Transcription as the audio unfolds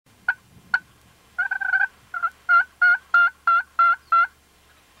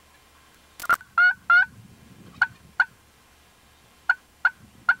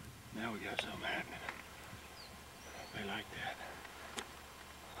we got something happening. They like that.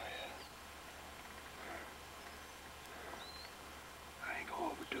 I ain't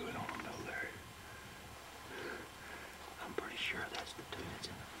gonna overdo it on them though, Larry. I'm pretty sure that's the dude that's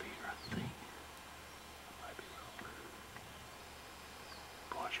in the feeder, I think. I might be wrong.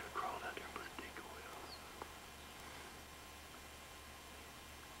 Boy, I should have crawled out there and put a decoy on.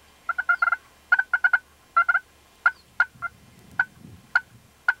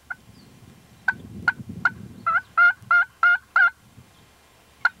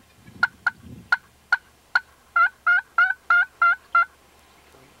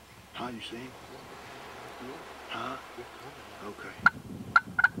 Huh, you see him? Huh? Okay.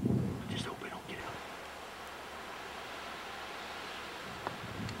 I just hope they don't get out.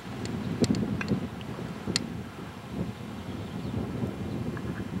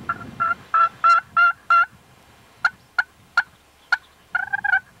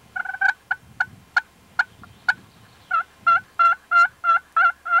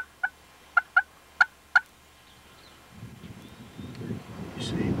 You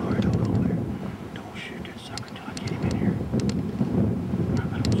see him? All right, hold on there. Don't shoot that sucker till I get him in here.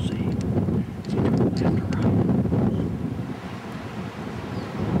 I don't see him. Is he to the left or right?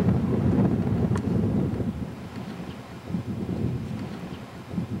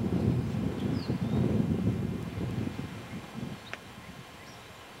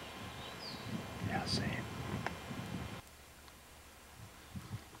 Yeah, I see him.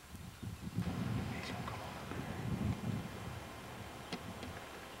 He's gonna come on up in there.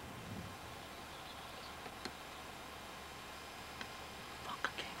 Fuck, I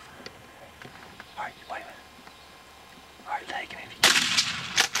can't find him. All right, wait a minute. All right, taking it.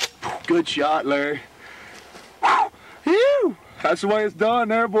 Good shot, Larry. Phew! That's the way it's done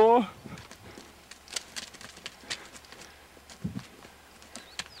there, boy.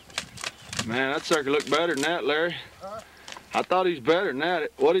 Man, that sucker looked better than that, Larry. Huh? I thought he was better than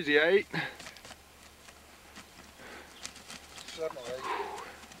that. What is he, 8? 7 or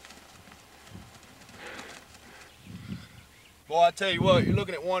 8. Boy, I tell you what, you're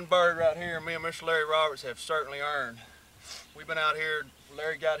looking at one bird right here me and Mr. Larry Roberts have certainly earned. We've been out here,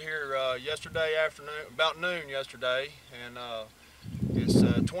 Larry got here yesterday afternoon, about noon yesterday, and it's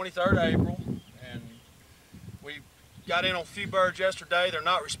 23rd April, and we got in on a few birds yesterday. They're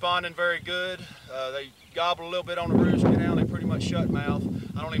not responding very good. They gobble a little bit on the roost, get down, they pretty much shut mouth.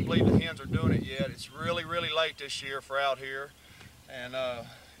 I don't even believe the hens are doing it yet. It's really, really late this year for out here, and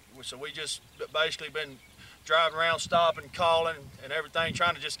so we just basically been driving around, stopping, calling, and everything,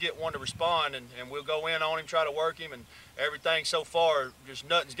 trying to just get one to respond, and we'll go in on him, try to work him, and everything so far, just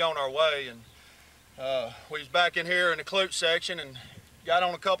nothing's gone our way. And we was back in here in the klute section and got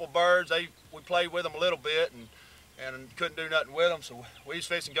on a couple birds. We played with them a little bit and couldn't do nothing with them, so we was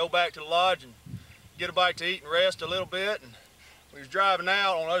fixing to go back to the lodge and get a bite to eat and rest a little bit. And we was driving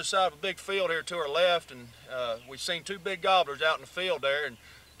out on the other side of a big field here to our left, and we seen 2 big gobblers out in the field there, and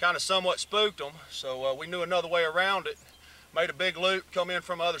kind of somewhat spooked them, so we knew another way around it, made a big loop, come in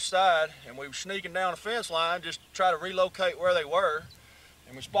from the other side, and we were sneaking down the fence line just to try to relocate where they were,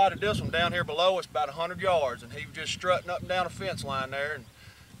 and we spotted this one down here below us about 100 yards, and he was just strutting up and down the fence line there, and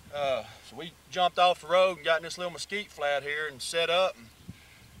so we jumped off the road and got in this little mesquite flat here and set up, and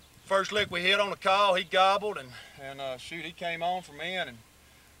first lick we hit on the call, he gobbled, and shoot, he came on from in,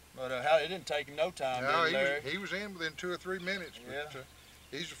 but it didn't take him no time. No, he was in within 2 or 3 minutes. Yeah. But,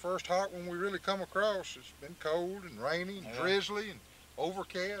 he's the first hot one we really come across. It's been cold and rainy and drizzly and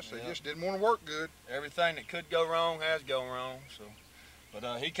overcast. They just didn't want to work good. Everything that could go wrong has gone wrong. So,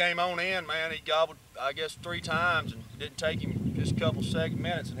 but he came on in, man. He gobbled, I guess, 3 times, and it didn't take him just a couple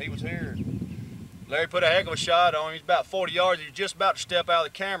minutes, and he was here. Larry put a heck of a shot on him. He's about 40 yards. He was just about to step out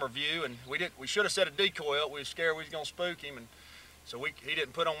of the camera view, and we should have set a decoy up. We were scared we was gonna spook him, and so he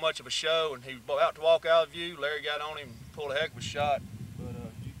didn't put on much of a show, and he was about to walk out of view. Larry got on him and pulled a heck of a shot. But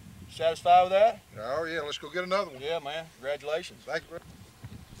you satisfied with that? Oh yeah, let's go get another one. Yeah, man. Congratulations. Thank you.